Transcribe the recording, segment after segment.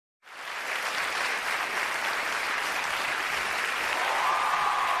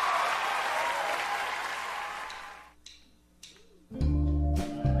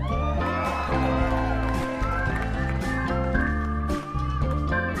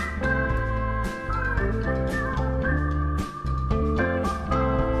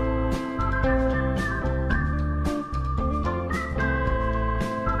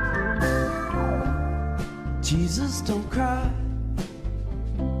Jesus, don't cry.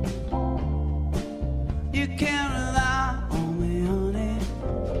 You can't rely on me, honey.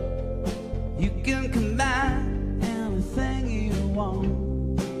 You can combine anything you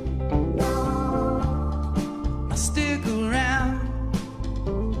want. I stick around.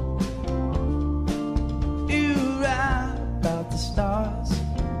 You write about the stars.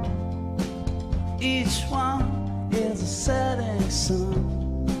 Each one is a setting sun.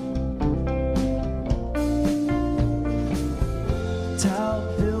 Tall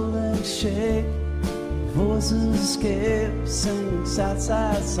buildings shake, voices escape, singing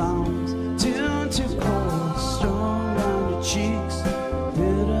Southside songs. Tuned to chords, strung on your cheeks,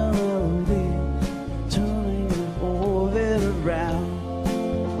 bitter melody, turning your orbit around.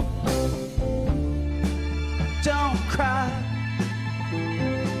 Don't cry.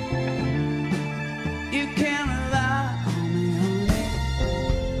 You can't rely on me, honey.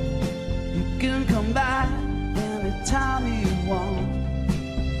 You can come back anytime you want.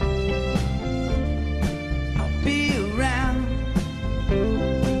 I'll be around.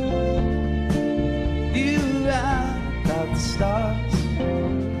 You write about the stars.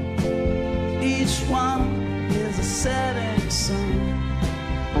 Each one is a setting sun.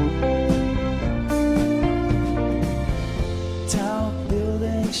 Tall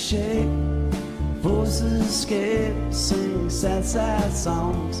buildings shake, voices escape, sing sad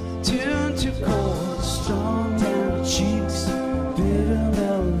songs. Tuned to chords, strung down your cheeks, bitter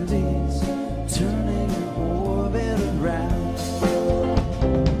melodies, turning your orbit around.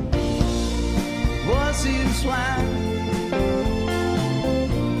 Voices whine,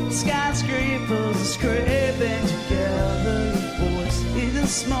 skyscrapers are scraping together. Your voice isn't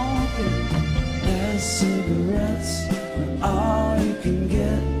smoking as cigarettes, and all you can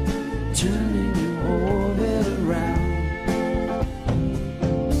get, turning your orbit around.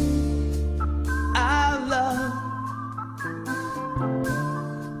 I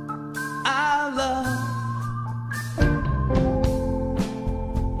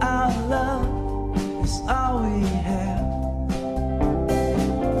love is all we have.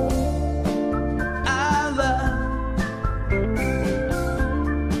 Our love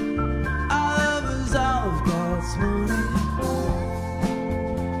is all of God's money.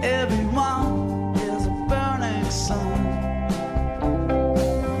 Everyone is a burning sun.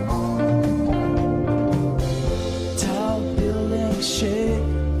 Tall buildings shake,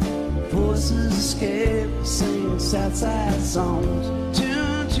 voices escape, sing Southside songs.